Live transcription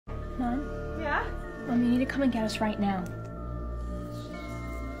Mom? Yeah? Mom, you need to come and get us right now.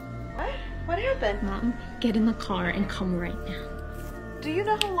 What? What happened? Mom, get in the car and come right now. Do you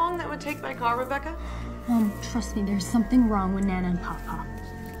know how long that would take by car, Rebecca? Mom, trust me, there's something wrong with Nana and Papa.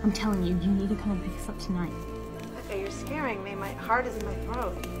 I'm telling you, you need to come and pick us up tonight. Rebecca, you're scaring me. My heart is in my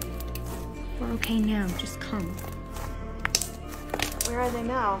throat. We're okay now, just come. Where are they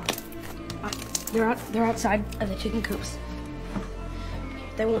now? They're outside of the chicken coops.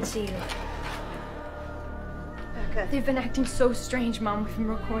 They won't see you. Becca. They've been acting so strange, Mom. We've been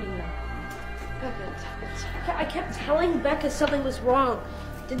recording them. Becca, I kept telling Becca something was wrong,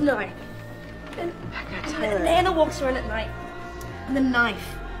 didn't I? And Becca, Tyler. Nana walks around at night. And the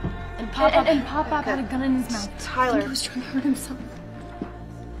knife. And Papa had a gun in his mouth. Tyler. He was trying to hurt himself.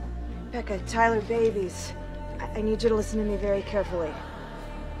 Becca, Tyler, babies. I need you to listen to me very carefully.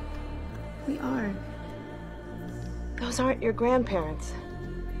 We are. Those aren't your grandparents.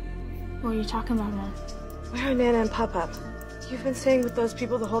 What are you talking about, Mom? Where are Nana and Papa? You've been staying with those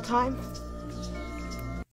people the whole time?